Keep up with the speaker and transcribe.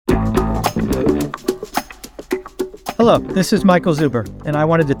Hello, this is Michael Zuber, and I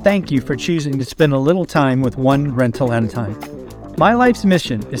wanted to thank you for choosing to spend a little time with one rental at a time. My life's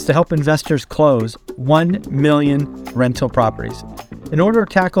mission is to help investors close 1 million rental properties. In order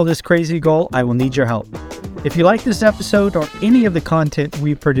to tackle this crazy goal, I will need your help. If you like this episode or any of the content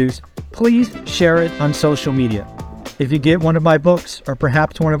we produce, please share it on social media. If you get one of my books or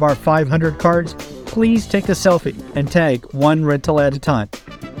perhaps one of our 500 cards, please take a selfie and tag one rental at a time.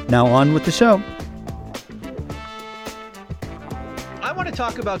 Now on with the show. I want to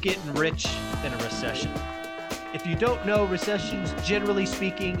talk about getting rich in a recession. If you don't know, recessions, generally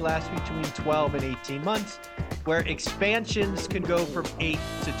speaking, last between 12 and 18 months, where expansions can go from 8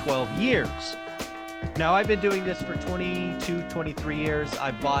 to 12 years. Now, I've been doing this for 22, 23 years.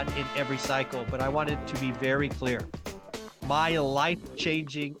 I've bought in every cycle, but I wanted to be very clear. My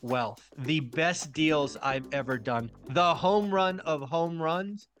life-changing wealth, the best deals I've ever done, the home run of home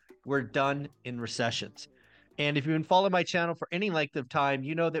runs were done in recessions. And if you've been following my channel for any length of time,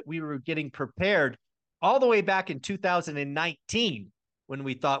 you know that we were getting prepared all the way back in 2019 when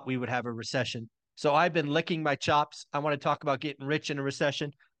we thought we would have a recession. So I've been licking my chops. I want to talk about getting rich in a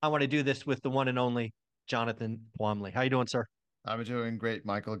recession. I want to do this with the one and only Jonathan Plumley. How you doing, sir? I'm doing great,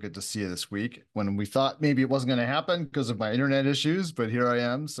 Michael. Good to see you this week. When we thought maybe it wasn't going to happen because of my internet issues, but here I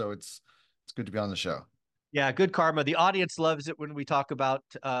am. So it's good to be on the show. Yeah, good karma. The audience loves it when we talk about,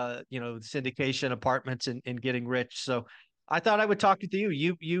 syndication, apartments, and getting rich. So I thought I would talk with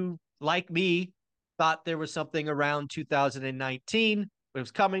you. You like me, thought there was something around 2019. It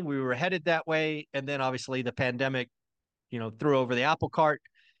was coming. We were headed that way. And then obviously the pandemic, threw over the apple cart.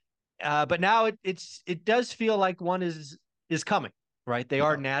 But now it does feel like one is coming, right? They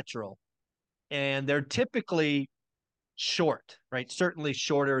are natural. And they're typically short, right? Certainly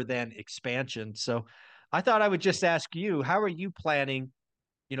shorter than expansion. So I thought I would just ask you, how are you planning?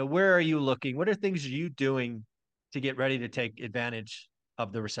 Where are you looking? What are things you doing to get ready to take advantage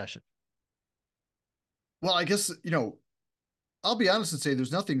of the recession? Well, I guess, I'll be honest and say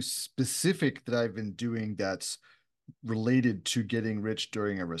there's nothing specific that I've been doing that's related to getting rich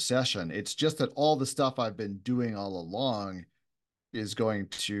during a recession. It's just that all the stuff I've been doing all along is going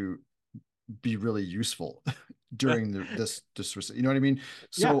to be really useful during this recession. You know what I mean?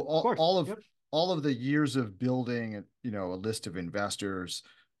 So Yeah, all of the years of building, a list of investors,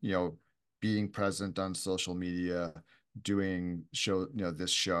 being present on social media, doing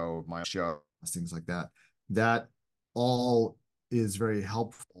this show, my show, things like that, that all is very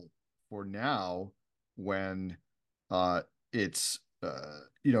helpful for now when it's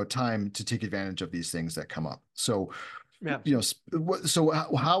time to take advantage of these things that come up. So, so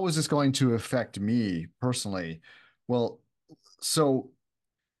how is this going to affect me personally? Well, so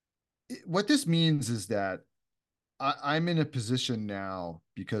what this means is that I'm in a position now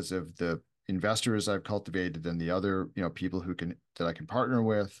because of the investors I've cultivated and the other, people that I can partner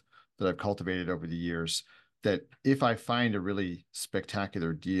with that I've cultivated over the years, that if I find a really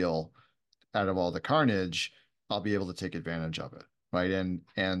spectacular deal out of all the carnage, I'll be able to take advantage of it. Right.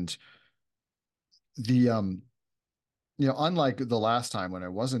 And the, unlike the last time when I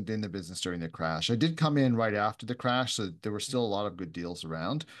wasn't in the business during the crash, I did come in right after the crash. So there were still a lot of good deals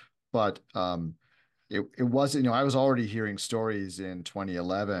around, but it wasn't, I was already hearing stories in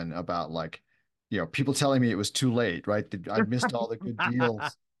 2011 about people telling me it was too late, right? I missed all the good deals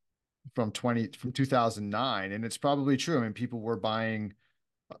from 2009. And it's probably true. I mean, people were buying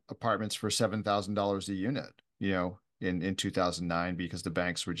apartments for $7,000 a unit, in 2009 because the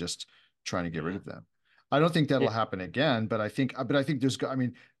banks were just trying to get rid of them. I don't think that'll happen again, but I think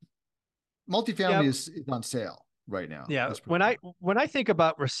multifamily is on sale right now. Yeah. When I think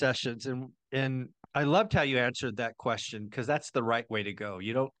about recessions, and I loved how you answered that question, because that's the right way to go.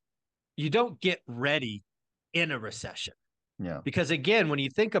 You don't get ready in a recession. Yeah. Because again, when you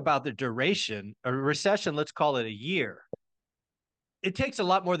think about the duration, a recession, let's call it a year, it takes a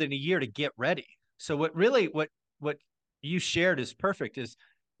lot more than a year to get ready. So what you shared is perfect. Is,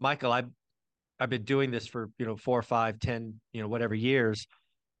 Michael, I've been doing this for 4, 5, 10, whatever years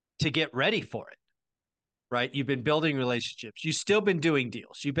to get ready for it. Right? You've been building relationships. You've still been doing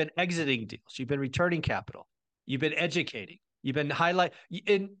deals. You've been exiting deals. You've been returning capital. You've been educating. You've been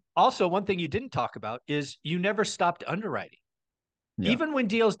and also one thing you didn't talk about is you never stopped underwriting. Yeah. Even when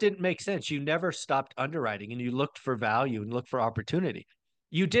deals didn't make sense, you never stopped underwriting and you looked for value and looked for opportunity.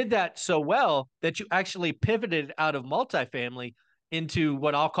 You did that so well that you actually pivoted out of multifamily into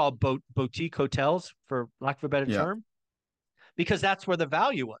what I'll call boutique hotels, for lack of a better term, because that's where the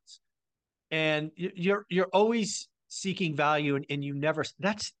value was. And you're always seeking value, and you never.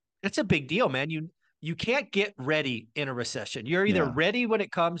 That's a big deal, man. You can't get ready in a recession. You're either ready when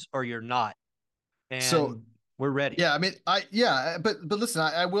it comes or you're not. And so We're ready. Yeah, I mean, but listen,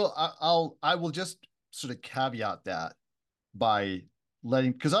 I will just sort of caveat that by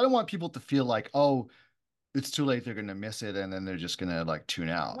letting, because I don't want people to feel like, oh, it's too late, they're going to miss it, and then they're just going to like tune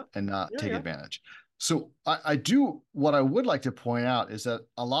out and not Yeah, take yeah. advantage. So I do, what I would like to point out is that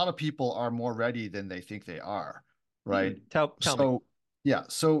a lot of people are more ready than they think they are, right? Tell me. So yeah,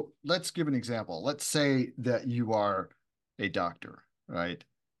 so let's give an example. Let's say that you are a doctor, right?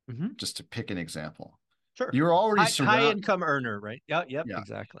 Hmm. Just to pick an example. Sure. You're already High surrounded, income earner, right? Yeah, yep, yeah,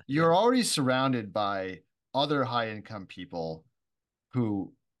 exactly. Yeah. you're already surrounded by other high income people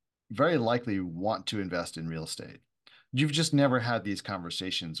who very likely want to invest in real estate. You've just never had these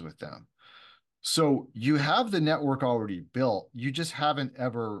conversations with them. So you have the network already built. You just haven't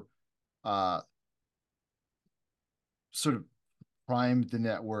ever uh, sort of primed the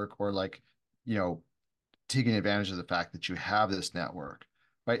network or like, you know, taking advantage of the fact that you have this network,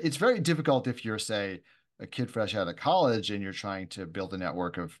 right? It's very difficult if you're, say, a kid fresh out of college and you're trying to build a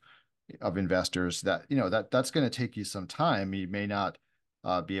network of investors that, you know, that's going to take you some time. You may not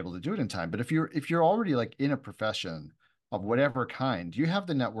be able to do it in time. But if you're already like in a profession of whatever kind, you have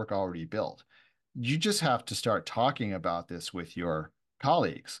the network already built. You just have to start talking about this with your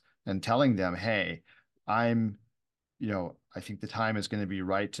colleagues and telling them, hey, I'm, you know, I think the time is going to be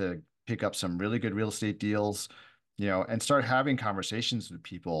right to pick up some really good real estate deals, you know, and start having conversations with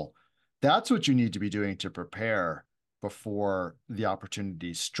people. That's what you need to be doing to prepare before the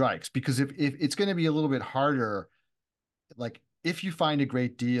opportunity strikes. Because if it's going to be a little bit harder, like if you find a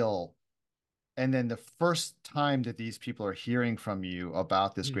great deal and then the first time that these people are hearing from you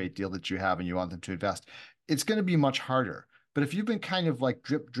about this Mhm. great deal that you have and you want them to invest, it's going to be much harder. But if you've been kind of like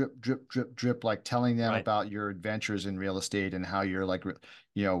drip, drip, drip, drip, drip, like telling them Right. about your adventures in real estate and how you're like,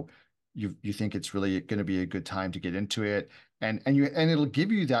 you know, you think it's really going to be a good time to get into it, and it'll give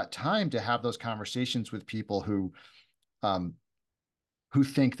you that time to have those conversations with people um who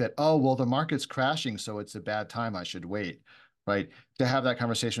think that, oh, well, the market's crashing, so it's a bad time, I should wait, right? To have that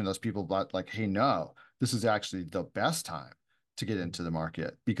conversation with those people about like, hey, no, this is actually the best time to get into the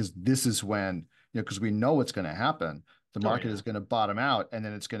market because this is when, you know, because we know what's going to happen. The Oh market yeah. is going to bottom out and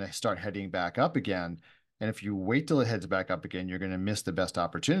then it's going to start heading back up again. And if you wait till it heads back up again, you're going to miss the best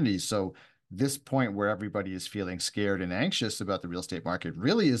opportunities. So this point where everybody is feeling scared and anxious about the real estate market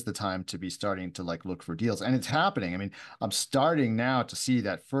really is the time to be starting to like look for deals. And it's happening. I mean, I'm starting now to see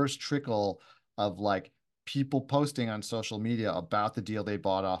that first trickle of like people posting on social media about the deal they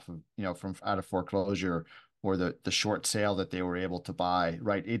bought off of, you know, from out of foreclosure or the short sale that they were able to buy,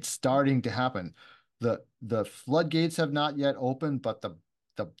 right? It's starting to happen. The floodgates have not yet opened, but the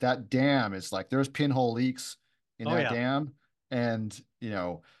that dam is like there's pinhole leaks in Oh that yeah. dam. And, you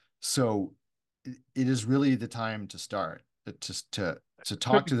know, so it is really the time to start to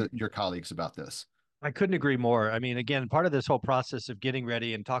talk to your colleagues about this. I couldn't agree more. I mean, again, part of this whole process of getting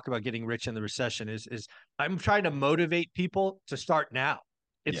ready and talk about getting rich in the recession is I'm trying to motivate people to start now.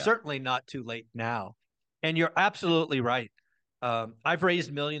 It's Yeah. certainly not too late now. And you're absolutely right. I've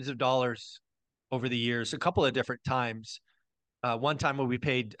raised millions of dollars over the years, a couple of different times. One time when we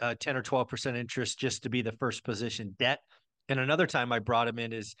paid 10 or 12% interest just to be the first position debt. And another time I brought him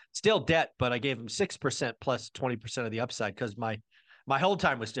in is still debt, but I gave him 6% plus 20% of the upside because my hold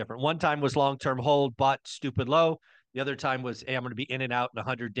time was different. One time was long-term hold, bought stupid low. The other time was, hey, I'm going to be in and out in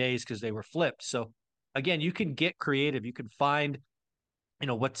 100 days because they were flipped. So again, you can get creative. You can find,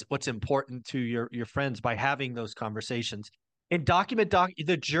 what's important to your friends by having those conversations and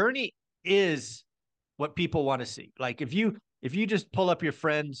the journey is what people want to see. Like if you just pull up your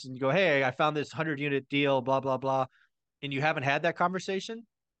friends and you go, hey, I found this 100 unit deal, blah blah blah, and you haven't had that conversation,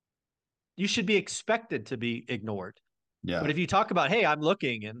 you should be expected to be ignored. But Yeah. if you talk about, hey, I'm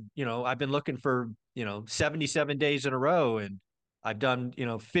looking and I've been looking for 77 days in a row and I've done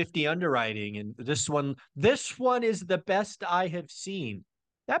 50 underwriting and this one is the best I have seen,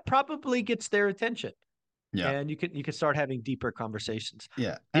 that probably gets their attention Yeah. and you can start having deeper conversations.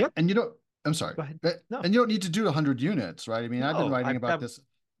 Yeah. The other, And you don't, I'm sorry. go ahead. No, And you don't need to do 100 units, right? I mean, I've been no, writing about I've this.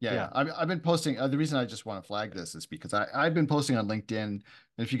 Yeah. yeah. Yeah. I've been posting. The reason I just want to flag this is because I've been posting on LinkedIn. And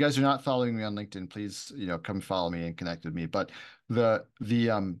if you guys are not following me on LinkedIn, please, you know, come follow me and connect with me. But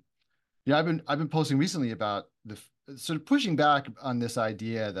yeah, I've been posting recently about sort of pushing back on this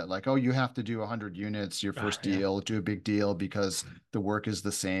idea that like, oh, you have to do 100 units your first Yeah. deal, do a big deal because the work is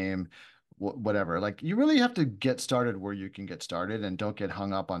the same, whatever. Like you really have to get started where you can get started and don't get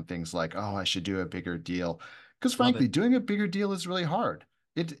hung up on things like, oh, I should do a bigger deal. Because Love frankly, it. doing a bigger deal is really hard.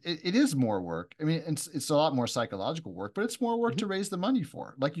 It is more work. I mean, it's a lot more psychological work, but it's more work to Mhm. raise the money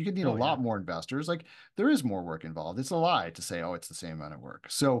for. Like you could need a Oh yeah. lot more investors. Like there is more work involved. It's a lie to say, oh, it's the same amount of work.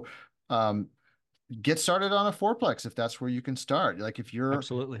 So, um, get started on a fourplex if that's where you can start. Like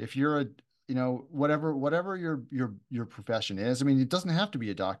Absolutely. if you're a, you know, whatever your profession is. I mean, it doesn't have to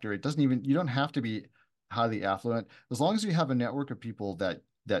be a doctor. It doesn't even, you don't have to be highly affluent. As long as you have a network of people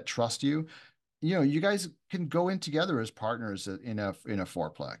that trust you, you know, you guys can go in together as partners in a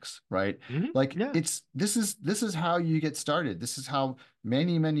fourplex, right? Like Yeah. this is how you get started. This is how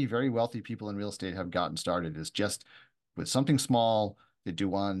many very wealthy people in real estate have gotten started, is just with something small. They do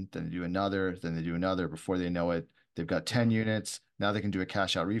one, then they do another, then they do another. Before they know it, they've got 10 Mhm. units. Now they can do a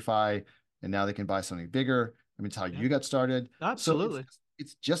cash out refi, and now they can buy something bigger. I mean, it's how Yeah. you got started. So Absolutely.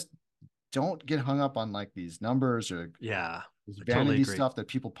 it's just, don't get hung up on like these numbers or Yeah. this I totally vanity agree. stuff that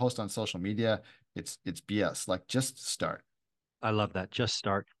people post on social media. It's BS. Like, just start. I love that. Just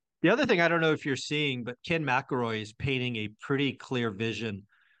start. The other thing, I don't know if you're seeing, but Ken McElroy is painting a pretty clear vision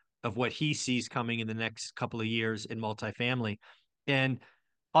of what he sees coming in the next couple of years in multifamily. And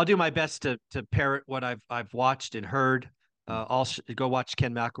I'll do my best to parrot what I've watched and heard. I'll go watch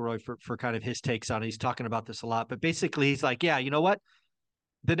Ken McElroy for kind of his takes on it. He's talking about this a lot, but basically he's like, yeah, you know what?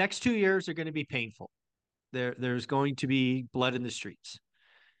 The next 2 years are going to be painful. There's going to be blood in the streets.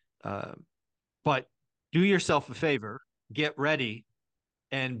 Uh, but do yourself a favor, get ready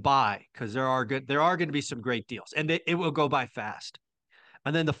and buy, because there are going to be some great deals, and it will go by fast.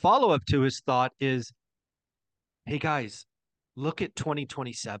 And then the follow up to his thought is, hey guys, look at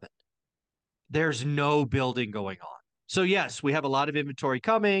 2027. There's no building going on. So yes, we have a lot of inventory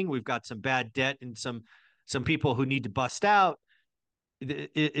coming. We've got some bad debt and some people who need to bust out.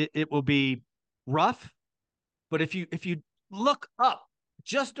 It will be rough, but if you look up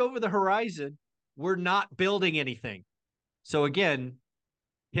just over the horizon, we're not building anything. So again,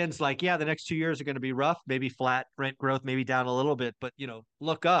 Ken's like, yeah, the next 2 years are going to be rough, maybe flat rent growth, maybe down a little bit, but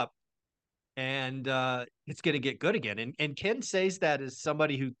look up, and it's going to get good again. And Ken says that as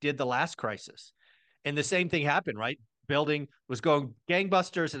somebody who did the last crisis, and the same thing happened, right? Building was going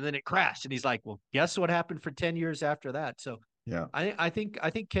gangbusters, and then it crashed. And he's like, well, guess what happened for 10 years after that? So Yeah. I think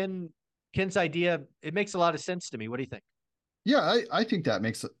Ken's idea, it makes a lot of sense to me. What do you think? Yeah, I think that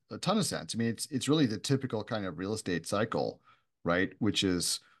makes a ton of sense. I mean, it's really the typical kind of real estate cycle, right? Which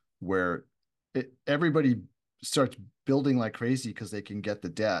is where everybody starts building like crazy because they can get the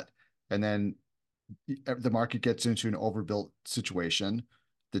debt, and then the market gets into an overbuilt situation.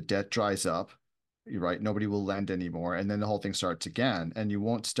 The debt dries up, right? Nobody will lend anymore, and then the whole thing starts again. And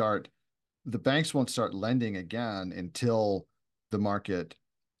the banks won't start lending again until the market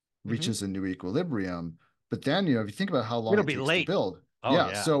Mm-hmm. reaches a new equilibrium. But then, you know, if you think about how long It'll it be takes to late. build, Oh yeah.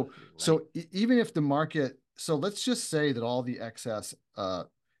 yeah, So, it'll be late. even if the market, so let's just say that all the excess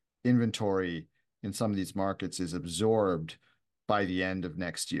inventory in some of these markets is absorbed by the end of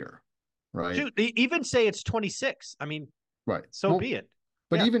next year, right? Shoot, even say it's 26. I mean, Right. so Well, be it.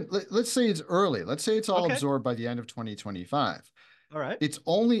 but Yeah. even let's say it's early. Let's say it's all Okay. absorbed by the end of 2025. All right. It's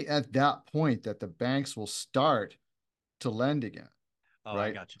only at that point that the banks will start to lend again, Oh, I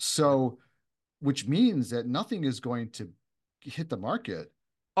right? got you. Yep. So, which means that nothing is going to hit the market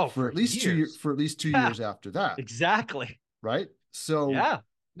Oh, for years. for at least two Yeah, years after that, exactly. right? So Yeah.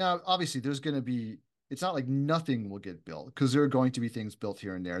 now obviously there's going to be, it's not like nothing will get built, because there are going to be things built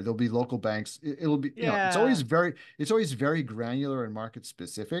here and there. There'll be local banks. It'll be, you know, Yeah. it's always very granular and market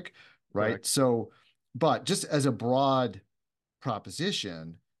specific, right? Correct. So, but just as a broad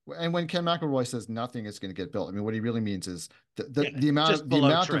proposition. And when Ken McElroy says nothing is going to get built, I mean, what he really means is Yeah. Just the below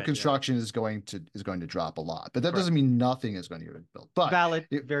amount of trend. Yeah. construction is going to drop a lot. But that doesn't Correct. mean nothing is going to get built. But Valid.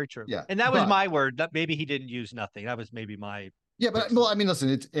 it, Very true. yeah, And that was but my word. That maybe he didn't use nothing. That was maybe my yeah, but well, personal. I mean, listen,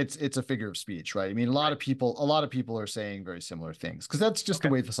 it's a figure of speech, right? I mean, Right. a lot of people are saying very similar things because that's just the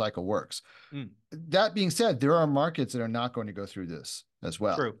Okay. way the cycle works. Mm, That being said, there are markets that are not going to go through this as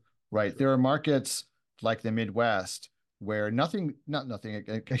well, true. right? True. There are markets like the Midwest where nothing, not nothing,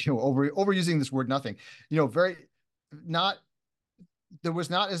 you know, overusing this word nothing, you know, very not, there was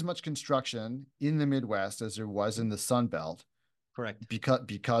not as much construction in the Midwest as there was Mhm. in the Sun Belt Correct.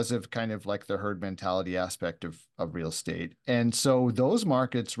 because of kind of like the herd mentality aspect of real estate. And so those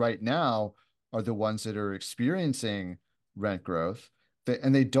markets right now are the ones that are experiencing rent growth,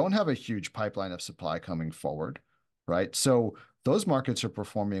 and they don't have a huge pipeline of supply coming forward, right? So those markets are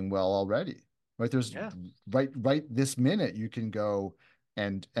performing well already, right? There's Yeah. right this minute you can go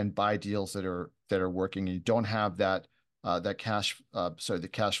and buy deals that are working. You don't have that the cash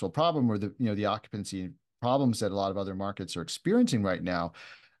flow problem, or the, you know, the occupancy problems that a lot of other markets are experiencing right now.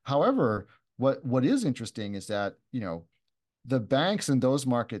 However, what is interesting is that, you know, the banks in those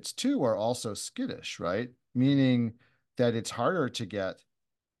markets too are also skittish, right? Mhm. Meaning that it's harder to get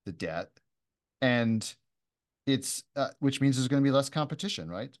the debt, and it's which means there's going to be less competition,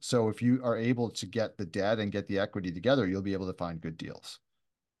 right? So if you are able to get the debt and get the equity together, you'll be able to find good deals.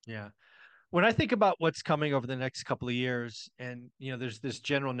 Yeah. When I think about what's coming over the next couple of years, and there's this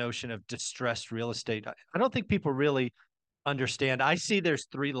general notion of distressed real estate. I don't think people really understand. I see there's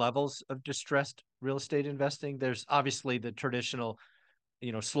three levels of distressed real estate investing. There's obviously the traditional,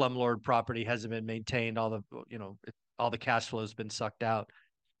 slumlord property hasn't been maintained. All the cash flow has been sucked out.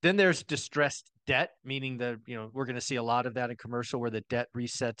 Then there's distressed debt, meaning that, we're going to see a lot of that in commercial where the debt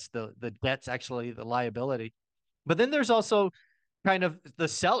resets, the debt's actually the liability. But then there's also kind of the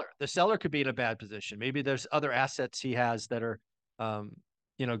seller. The seller could be in a bad position. Maybe there's other assets he has that are,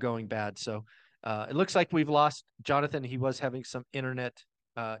 going bad. So it looks like we've lost Jonathan. He was having some internet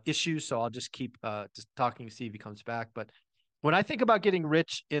issues, so I'll just keep just talking to see if he comes back. But when I think about getting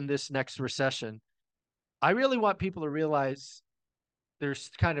rich in this next recession, I really want people to realize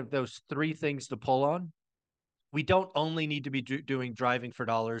there's kind of those three things to pull on. We don't only need to be doing driving for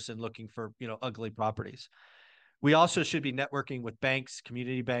dollars and looking for, ugly properties. We also should be networking with banks,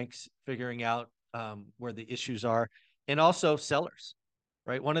 community banks, figuring out where the issues are, and also sellers,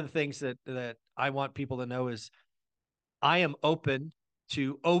 right? One of the things that I want people to know is I am open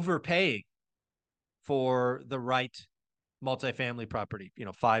to overpaying for the right multifamily property,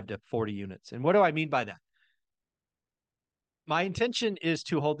 5 to 40 units. And what do I mean by that? My intention is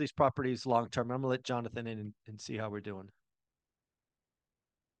to hold these properties long term. I'm going to let Jonathan in and see how we're doing.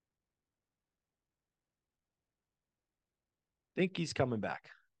 Think he's coming back.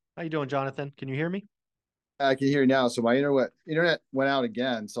 How you doing, Jonathan? Can you hear me? I can hear you now. So my internet went out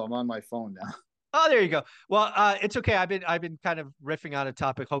again, so I'm on my phone now. Oh, there you go. Well, it's okay. I've been kind of riffing on a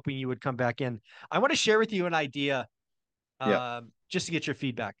topic, hoping you would come back in. I want to share with you an idea, Yeah. just to get your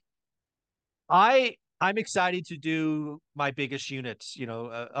feedback. I'm excited to do my biggest units,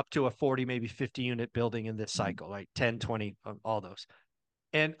 up to a 40, maybe 50 unit building in this cycle, right? 10, 20, all those.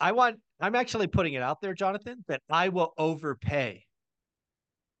 And I'm actually putting it out there, Jonathan, that I will overpay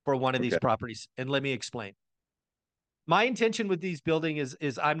for one of these Okay. properties. And let me explain. My intention with these building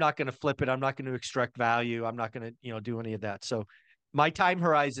is I'm not going to flip it. I'm not going to extract value. I'm not going to, do any of that. So my time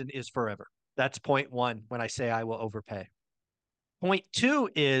horizon is forever. That's point one when I say I will overpay. Point two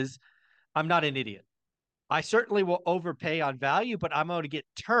is I'm not an idiot. I certainly will overpay on value, but I'm going to get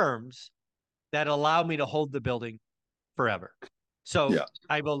terms that allow me to hold the building forever. So Yeah.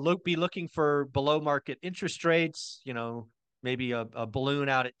 I will be looking for below market interest rates, maybe a balloon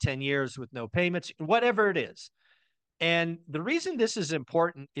out at 10 years with no payments, whatever it is. And the reason this is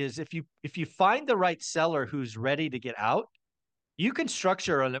important is if you find the right seller who's ready to get out, you can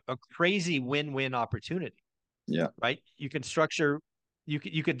structure a crazy win-win opportunity. Yeah. Right? You can structure,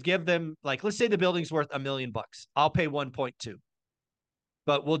 you could give them, like, let's say the building's worth $1 million. I'll pay 1.2,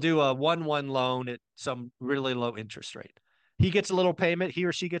 but we'll do a 1-1 loan at some really low interest rate. He gets a little payment, he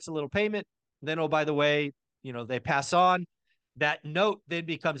or she gets a little payment. Then, oh, by the way, they pass on. That note then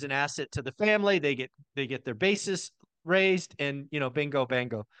becomes an asset to the family. They get their basis raised, and bingo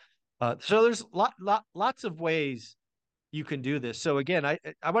bango. So there's lots of ways you can do this. So again,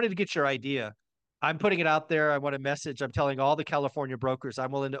 I wanted to get your idea. I'm putting it out there. I want a message. I'm telling all the California brokers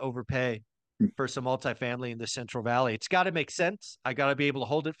I'm willing to overpay for some multifamily in the Central Valley. It's got to make sense. I got to be able to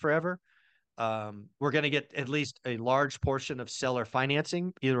hold it forever. We're going to get at least a large portion of seller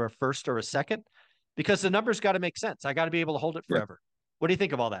financing, either a first or a second, because the numbers got to make sense. I got to be able to hold it forever. Yeah. What do you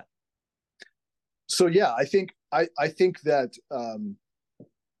think of all that? So yeah, I think that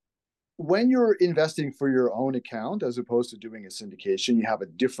when you're investing for your own account as opposed to doing a syndication, you have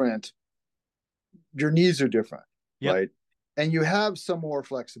your needs are different, yep. Right? And you have some more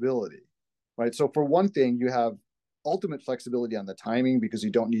flexibility, right? So for one thing, you have ultimate flexibility on the timing because you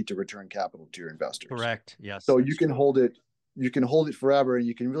don't need to return capital to your investors. Correct. Yes. So you can hold it forever, and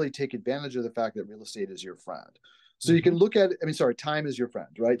you can really take advantage of the fact that real estate is your friend. So you can look at, time is your friend,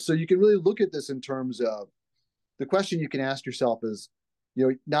 right? So you can really look at this in terms of the question you can ask yourself is,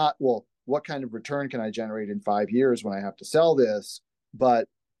 not, well, what kind of return can I generate in 5 years when I have to sell this? But,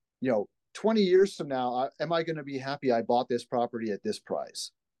 20 years from now, am I going to be happy I bought this property at this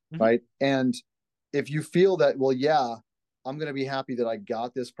price, right? And if you feel that, well, yeah, I'm going to be happy that I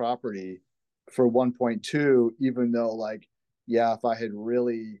got this property for 1.2, even though if I had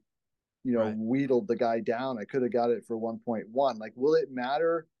really, right, wheedled the guy down, I could have got it for 1.1. Will it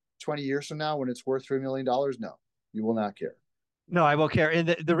matter 20 years from now when it's worth $3 million? No, you will not care. No, I won't care. And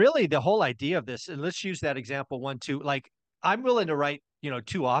the whole idea of this, and let's use that example 1, 2, I'm willing to write,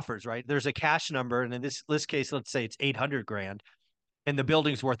 2 offers, right? There's a cash number. And in this case, let's say it's $800,000 and the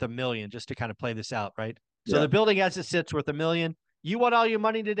building's worth $1 million, just to kind of play this out. Right. So the building as it sits worth $1 million. You want all your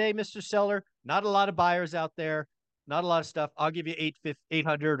money today, Mr. Seller? Not a lot of buyers out there, not a lot of stuff. I'll give you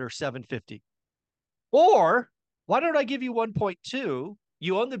 800 or 750. Or why don't I give you 1.2?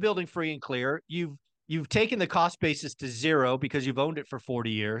 You own the building free and clear. You've taken the cost basis to zero because you've owned it for 40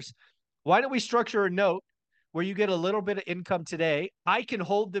 years. Why don't we structure a note where you get a little bit of income today? I can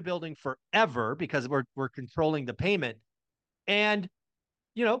hold the building forever because we're controlling the payment. And,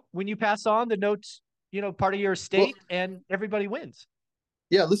 when you pass on, the notes, part of your estate, and everybody wins.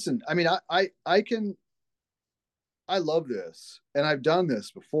 Yeah, listen, I mean, I love this, and I've done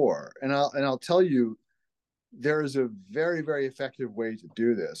this before, and I'll tell you, there is a very, very effective way to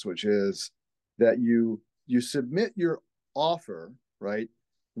do this, which is that you submit your offer, right,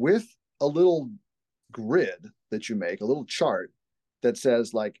 with a little grid that you make, a little chart that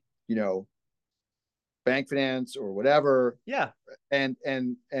says, like, bank finance or whatever, Yeah, and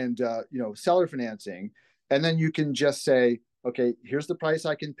seller financing, and then you can just say, okay, here's the price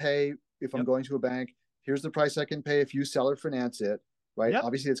I can pay if I'm going to a bank. Here's the price I can pay if you seller finance it, right? Yep.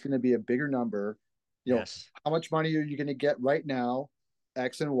 Obviously, it's going to be a bigger number. Yes. How much money are you going to get right now?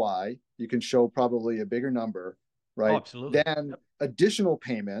 X and Y. You can show probably a bigger number, right? Oh, absolutely. Then additional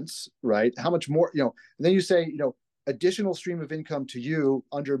payments, right? How much more, and then you say, additional stream of income to you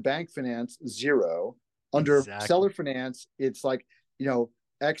under bank finance, 0. Under seller finance, it's like,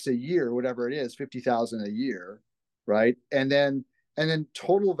 X a year, whatever it is, 50,000 a year, right? And then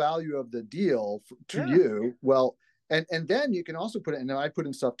total value of the deal to you. Well, and then you can also put it, and I put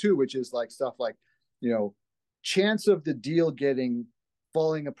in stuff too, which is like stuff like, chance of the deal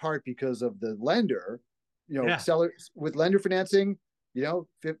falling apart because of the lender, seller with lender financing,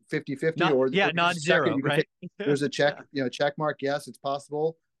 50-50 or non-zero, right? There's a check, check mark. Yes, it's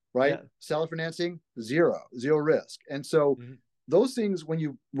possible. Right. Yeah. Seller financing, zero risk. And so those things, when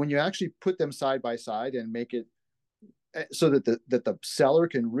you actually put them side by side and make it so that the seller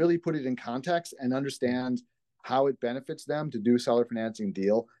can really put it in context and understand how it benefits them to do seller financing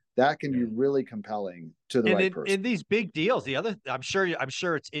deal, that can be really compelling to the right person. In these big deals, I'm sure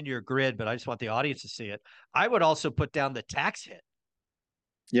it's in your grid, but I just want the audience to see it. I would also put down the tax hit.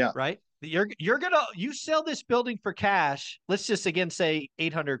 Yeah. Right. You sell this building for cash. Let's just again say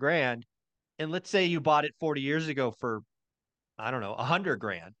 800 grand. And let's say you bought it 40 years ago for, I don't know, 100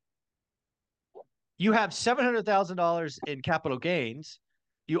 grand. You have $700,000 in capital gains.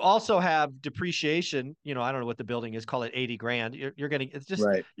 You also have depreciation. I don't know what the building is, call it 80 grand. You're going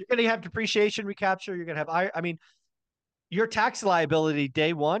to have depreciation recapture. You're going to have, your tax liability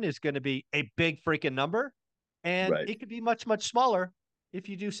day one is going to be a big freaking number. And it could be much, much smaller if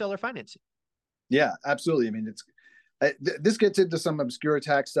you do seller financing. Yeah, absolutely. I mean, this gets into some obscure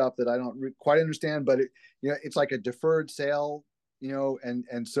tax stuff that I don't quite understand, but it's like a deferred sale, and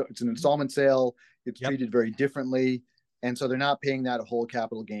so it's an installment sale. It's treated very differently, and so they're not paying that whole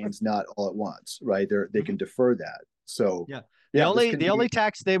capital gains not all at once, right? They can defer that. So the only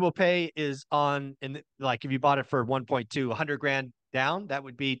tax they will pay is on, like if you bought it for 1.2, 100 grand down, that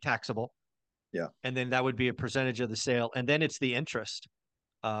would be taxable. Yeah, and then that would be a percentage of the sale, and then it's the interest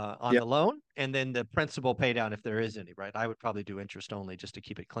on the loan, and then the principal pay down if there is any, right? I would probably do interest only just to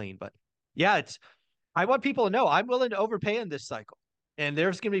keep it clean. But I want people to know I'm willing to overpay in this cycle. And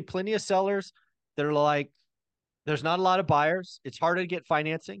there's going to be plenty of sellers that are like, there's not a lot of buyers. It's harder to get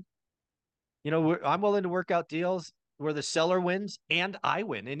financing. I'm willing to work out deals where the seller wins and I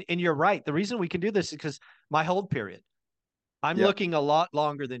win. And you're right. The reason we can do this is because my hold period, I'm looking a lot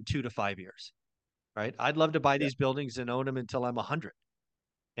longer than 2 to 5 years, right? I'd love to buy these buildings and own them until I'm 100.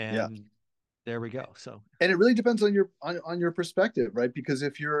 And there we go. So, and it really depends on your perspective, right? Because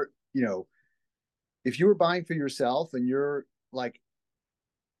if you're, if you were buying for yourself and you're like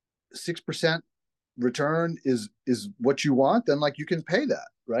 6% return is what you want, then like you can pay that,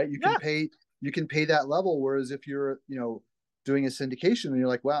 right? You can pay that level. Whereas if you're, doing a syndication and you're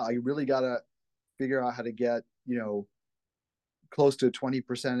like, wow, I really got to figure out how to get, close to 20%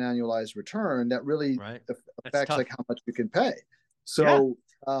 annualized return, that really affects like how much you can pay. So,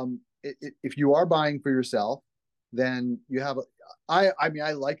 if you are buying for yourself, then you have I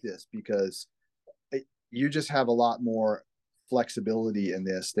like this because you just have a lot more flexibility in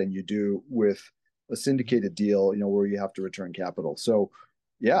this than you do with a syndicated deal, where you have to return capital. So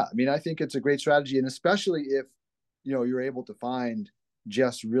I think it's a great strategy. And especially if, you're able to find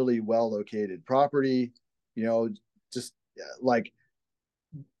just really well located property, just like,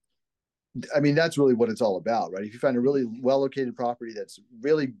 that's really what it's all about, right? If you find a really well-located property that's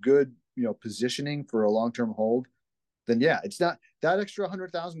really good, positioning for a long-term hold, then it's not that extra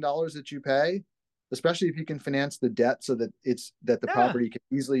 $100,000 that you pay especially if you can finance the debt so that the Yeah, property can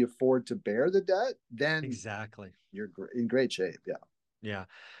easily afford to bear the debt, then exactly. you're in great shape. Yeah. Yeah.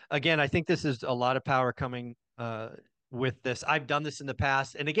 Again, I think this is a lot of power coming with this. I've done this in the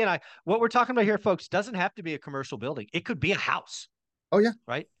past. And again, what we're talking about here, folks, doesn't have to be a commercial building. It could be a house. Oh yeah.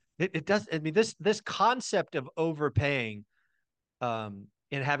 Right. It does. I mean, this concept of overpaying and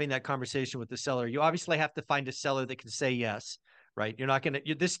having that conversation with the seller, you obviously have to find a seller that can say yes. Right. You're not going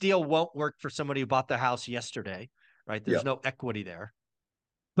to, this deal won't work for somebody who bought the house yesterday. Right. There's no equity there.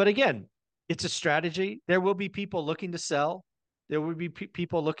 But again, it's a strategy. There will be people looking to sell. There will be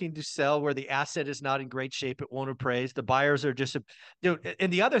people looking to sell where the asset is not in great shape. It won't appraise. The buyers are just,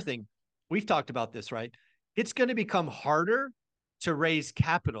 and the other thing, we've talked about this, right? It's going to become harder to raise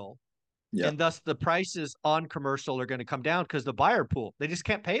capital. Yeah. And thus the prices on commercial are going to come down because the buyer pool, they just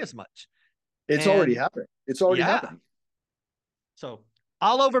can't pay as much. It's already happening. It's already happening. So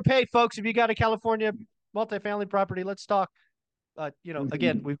I'll overpay, folks. If you got a California multifamily property, let's talk.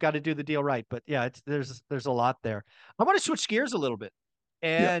 Again, we've got to do the deal right. But yeah, there's a lot there. I want to switch gears a little bit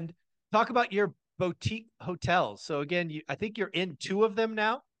and talk about your boutique hotels. So again, I think you're in 2 of them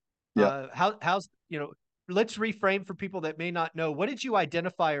now. Yeah. How's let's reframe for people that may not know. What did you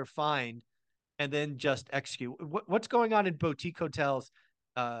identify or find, and then just execute? What's going on in boutique hotels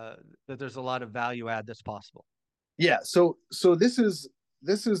that there's a lot of value add that's possible? Yeah. So this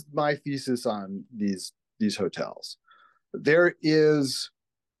is my thesis on these hotels. There is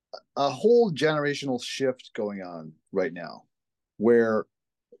a whole generational shift going on right now where,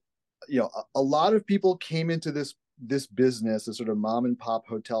 a lot of people came into this business, this sort of mom and pop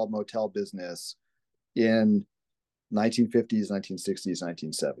hotel motel business in 1950s, 1960s,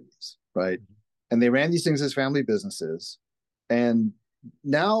 1970s, right? Mm-hmm. And they ran these things as family businesses. And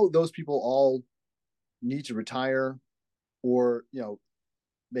now those people all need to retire, or,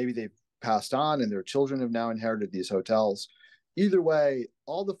 maybe they've passed on and their children have now inherited these hotels. Either way,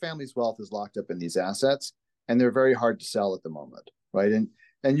 all the family's wealth is locked up in these assets, and they're very hard to sell at the moment, right?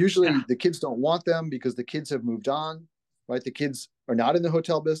 And usually the kids don't want them because the kids have moved on, right? The kids are not in the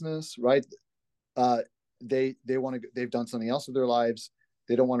hotel business, right? They want to, they've done something else with their lives.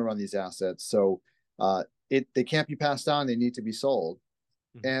 They don't want to run these assets. So they can't be passed on. They need to be sold.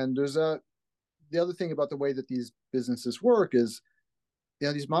 Mm-hmm. And there's the other thing about the way that these businesses work is,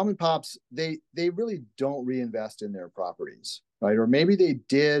 these mom and pops, they really don't reinvest in their properties, right? Or maybe they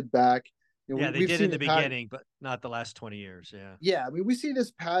did back. They did in the beginning, but not the last 20 years. Yeah. Yeah. I mean, we see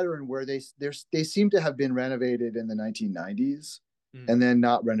this pattern where they seem to have been renovated in the 1990s and then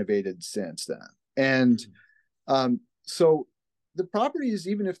not renovated since then. And so the properties,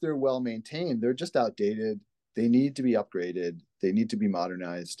 even if they're well maintained, they're just outdated. They need to be upgraded. They need to be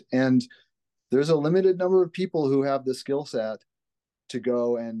modernized. And there's a limited number of people who have the skill set to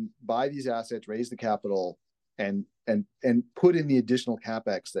go and buy these assets, raise the capital, and put in the additional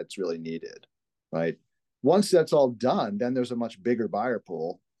capex that's really needed, right? Once that's all done, then there's a much bigger buyer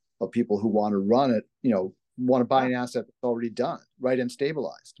pool of people who want to run it, want to buy an asset that's already done, right, and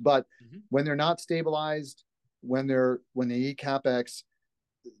stabilized. But when they're not stabilized, when they need capex,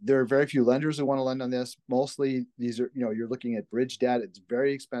 there are very few lenders who want to lend on this. Mostly these are, you're looking at bridge debt. It's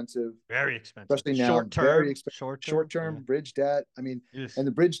very expensive. Very expensive. Especially now. Short-term bridge debt. I mean, and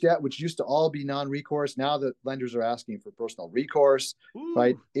the bridge debt, which used to all be non-recourse, now the lenders are asking for personal recourse,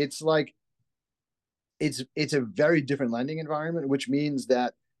 right? It's like, it's a very different lending environment, which means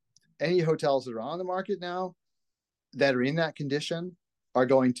that any hotels that are on the market now that are in that condition are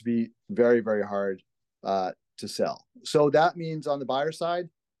going to be very, very hard to sell. So that means on the buyer side,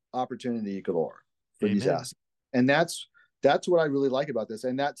 opportunity galore for these assets. And that's what I really like about this.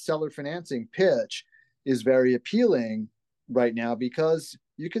 And that seller financing pitch is very appealing right now, because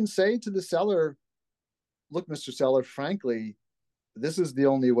you can say to the seller, look, Mr. Seller, frankly, this is the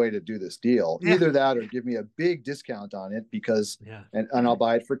only way to do this deal. Either that or give me a big discount on it because, and I'll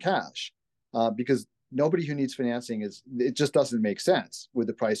buy it for cash. Because nobody who needs financing it just doesn't make sense with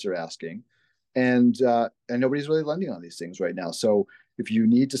the price you're asking. And nobody's really lending on these things right now. So if you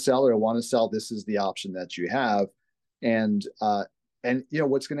need to sell or want to sell, this is the option that you have. And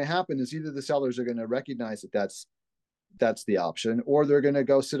what's going to happen is either the sellers are going to recognize that that's the option, or they're going to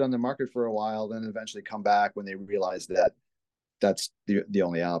go sit on the market for a while, then eventually come back when they realize that that's the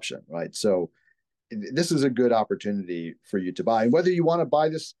only option, right? So this is a good opportunity for you to buy. And whether you want to buy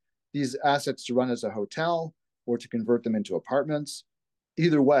these assets to run as a hotel or to convert them into apartments,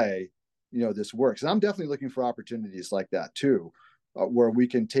 either way, this works. And I'm definitely looking for opportunities like that too, where we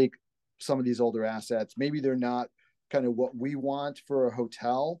can take some of these older assets. Maybe they're not kind of what we want for a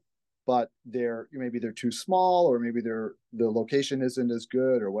hotel, but maybe they're too small, or maybe the location isn't as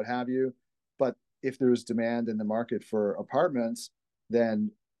good, or what have you. But if there's demand in the market for apartments,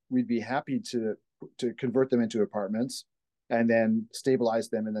 then we'd be happy to convert them into apartments and then stabilize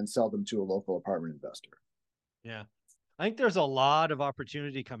them and then sell them to a local apartment investor. Yeah. I think there's a lot of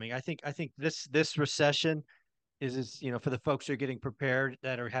opportunity coming. I think this recession is, you know, for the folks who are getting prepared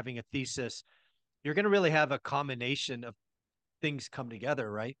that are having a thesis, you're going to really have a combination of things come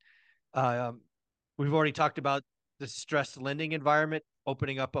together, right? We've already talked about the stressed lending environment,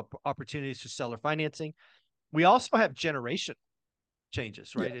 opening up opportunities for seller financing. We also have generation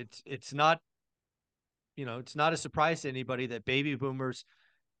changes, right? Yeah. It's not, you know, it's not a surprise to anybody that baby boomers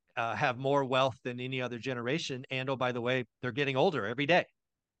have more wealth than any other generation. And oh, by the way, they're getting older every day.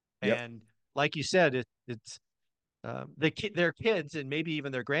 Yep. And like you said, it's their kids and maybe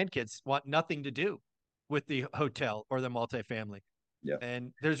even their grandkids want nothing to do with the hotel or the multifamily. Yeah.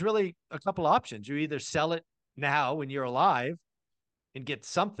 And there's really a couple options. You either sell it now when you're alive and get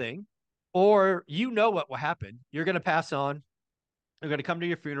something, or you know what will happen. You're going to pass on. They're going to come to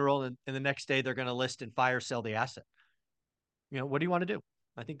your funeral, and the next day they're going to list and fire sell the asset. You know, what do you want to do?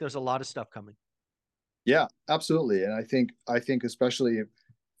 I think there's a lot of stuff coming. Yeah, absolutely. And I think especially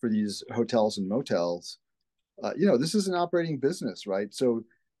for these hotels and motels, you know, this is an operating business, right? So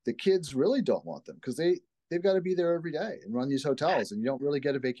the kids really don't want them because they've got to be there every day and run these hotels, and you don't really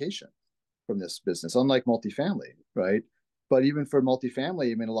get a vacation from this business, unlike multifamily, right? But even for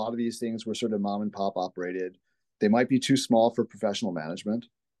multifamily, I mean, a lot of these things were sort of mom and pop operated. They might be too small for professional management,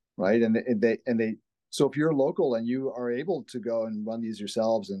 right? And they so if you're local and you are able to go and run these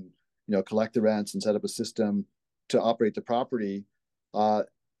yourselves and, you know, collect the rents and set up a system to operate the property,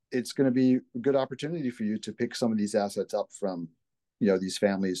 it's going to be a good opportunity for you to pick some of these assets up from, you know, these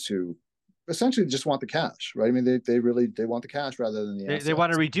families who essentially just want the cash, right? I mean, they really want the cash rather than the assets. They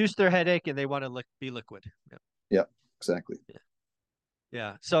want to reduce their headache and they want to be liquid. Yep. Yeah, exactly. Yeah.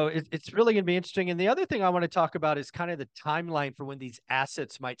 Yeah. So it's really going to be interesting. And the other thing I want to talk about is kind of the timeline for when these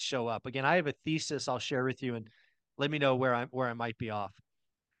assets might show up. Again, I have a thesis I'll share with you and let me know where I might be off.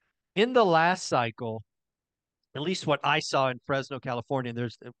 In the last cycle, at least what I saw in Fresno, California,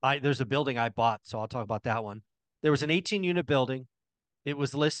 there's a building I bought, so I'll talk about that one. There was an 18-unit building. It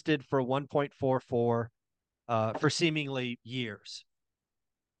was listed for 1.44 for seemingly years.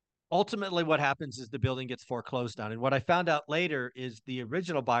 Ultimately, what happens is the building gets foreclosed on. And what I found out later is the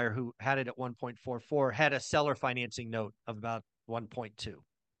original buyer who had it at 1.44 had a seller financing note of about 1.2.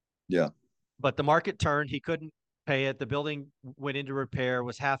 Yeah. But the market turned. He couldn't pay it. The building went into repair,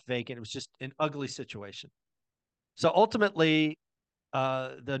 was half vacant. It was just an ugly situation. So ultimately,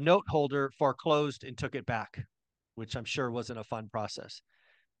 the note holder foreclosed and took it back, which I'm sure wasn't a fun process.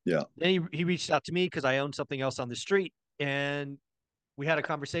 Yeah. Then he reached out to me because I owned something else on the street, and we had a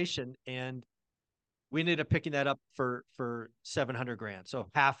conversation, and we ended up picking that up for $700,000. So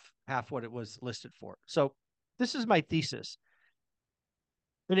half what it was listed for. So this is my thesis.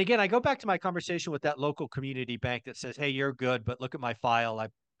 And again, I go back to my conversation with that local community bank that says, hey, you're good, but look at my file.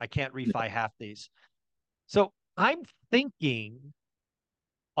 I can't refi half these. So I'm thinking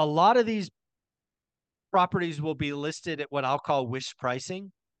a lot of these properties will be listed at what I'll call wish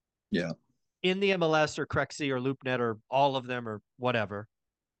pricing. Yeah. In the MLS or Crexi or LoopNet or all of them or whatever,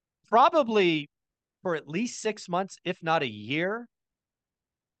 probably for at least 6 months, if not a year.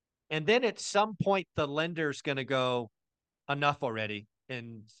 And then at some point, the lender's going to go, enough already,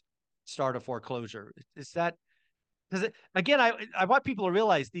 and start a foreclosure. Is that, because again, I want people to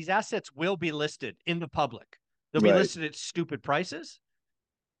realize these assets will be listed in the public. They'll be listed at stupid prices.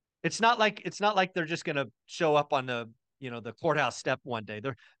 It's not like they're just going to show up on the courthouse step one day.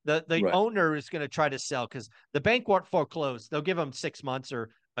 The owner is going to try to sell because the bank won't foreclose. They'll give them 6 months or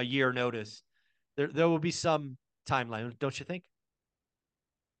a year notice. There will be some timeline, don't you think?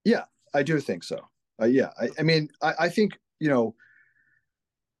 Yeah, I do think so. I mean, I think, you know,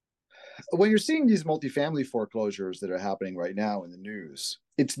 when you're seeing these multifamily foreclosures that are happening right now in the news,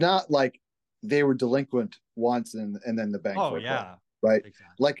 it's not like they were delinquent once and then the bank foreclosed. Yeah. Right.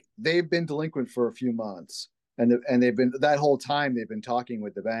 Exactly. Like they've been delinquent for a few months and they've been, that whole time they've been talking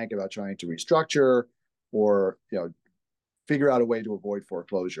with the bank about trying to restructure or, you know, figure out a way to avoid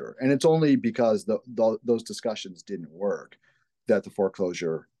foreclosure. And it's only because those discussions didn't work that the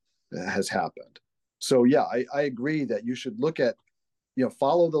foreclosure has happened. So yeah, I agree that you should look at, you know,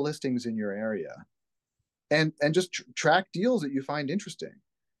 follow the listings in your area and just track deals that you find interesting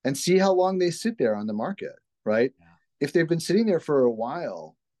and see how long they sit there on the market. Right. Yeah. If they've been sitting there for a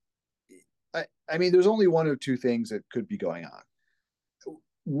while, I mean, there's only one or two things that could be going on.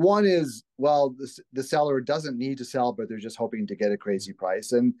 One is, well, the seller doesn't need to sell, but they're just hoping to get a crazy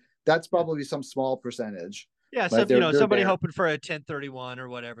price. And that's probably some small percentage. Yeah, Right? They're somebody there. hoping for a 1031 or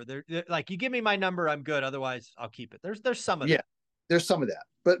whatever. They're like, you give me my number, I'm good. Otherwise, I'll keep it. There's some of Yeah, that. there's some of that,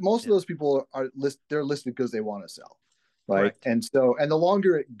 but most of Yeah. those people they're listed because they want to sell, right? Correct. And the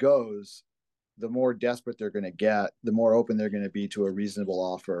longer it goes, the more desperate they're going to get, the more open they're going to be to a reasonable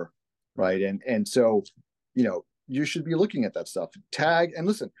offer, right? And so, you should be looking at that stuff. Tag and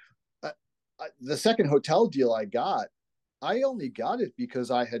listen. The second hotel deal I only got it because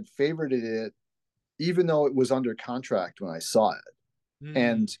I had favorited it, even though it was under contract when I saw it. Mm.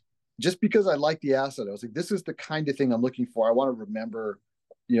 And just because I like the asset, I was like, this is the kind of thing I'm looking for. I want to remember,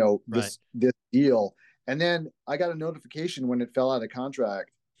 this deal. And then I got a notification when it fell out of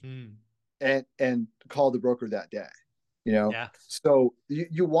contract, and called the broker that day. Yeah. So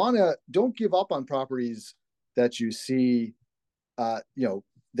you want to don't give up on properties that you see,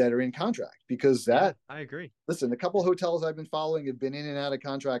 that are in contract, because I agree. Listen, a couple of hotels I've been following have been in and out of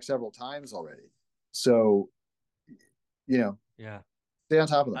contract several times already. So, Yeah. stay on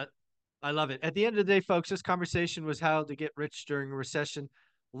top of them. I love it. At the end of the day, folks, this conversation was how to get rich during a recession.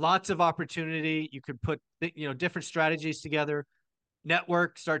 Lots of opportunity. You could put, different strategies together,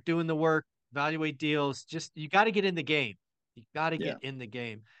 network, start doing the work, evaluate deals. Just, you got to get in the game. You got to get in the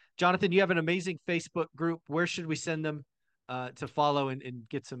game. Jonathan, you have an amazing Facebook group. Where should we send them to follow and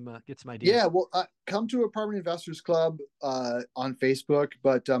get some ideas? Yeah, well, come to Apartment Investors Club on Facebook,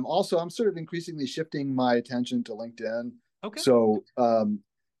 but also I'm sort of increasingly shifting my attention to LinkedIn. Okay. So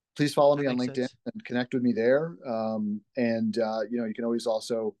please follow me on makes LinkedIn sense. and connect with me there. You can always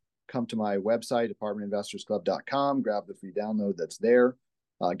also come to my website, apartmentinvestorsclub.com, grab the free download that's there,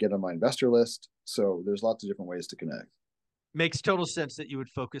 get on my investor list. So there's lots of different ways to connect. Makes total sense that you would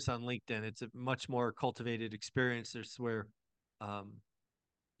focus on LinkedIn. It's a much more cultivated experience. There's where,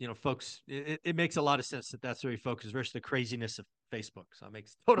 folks, it makes a lot of sense that that's where you focus versus the craziness of Facebook. So it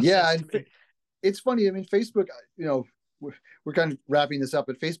makes total sense to me. It's funny. I mean, Facebook, we're kind of wrapping this up,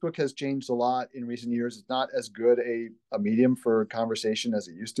 but Facebook has changed a lot in recent years. It's not as good a medium for conversation as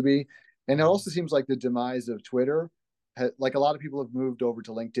it used to be. And it also seems like the demise of Twitter, like a lot of people have moved over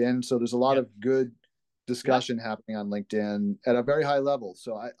to LinkedIn. So there's a lot of good discussion happening on LinkedIn at a very high level.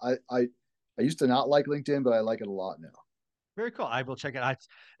 So I used to not like LinkedIn, but I like it a lot now. Very cool. I will check it out.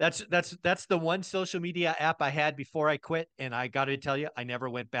 That's the one social media app I had before I quit. And I got to tell you, I never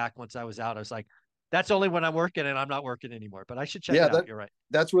went back once I was out. I was like, that's only when I'm working, and I'm not working anymore, but I should check it out. You're right.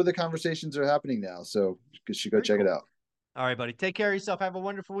 That's where the conversations are happening now. So you should go check it out. All right, buddy. Take care of yourself. Have a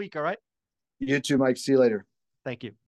wonderful week. All right. You too, Mike. See you later. Thank you.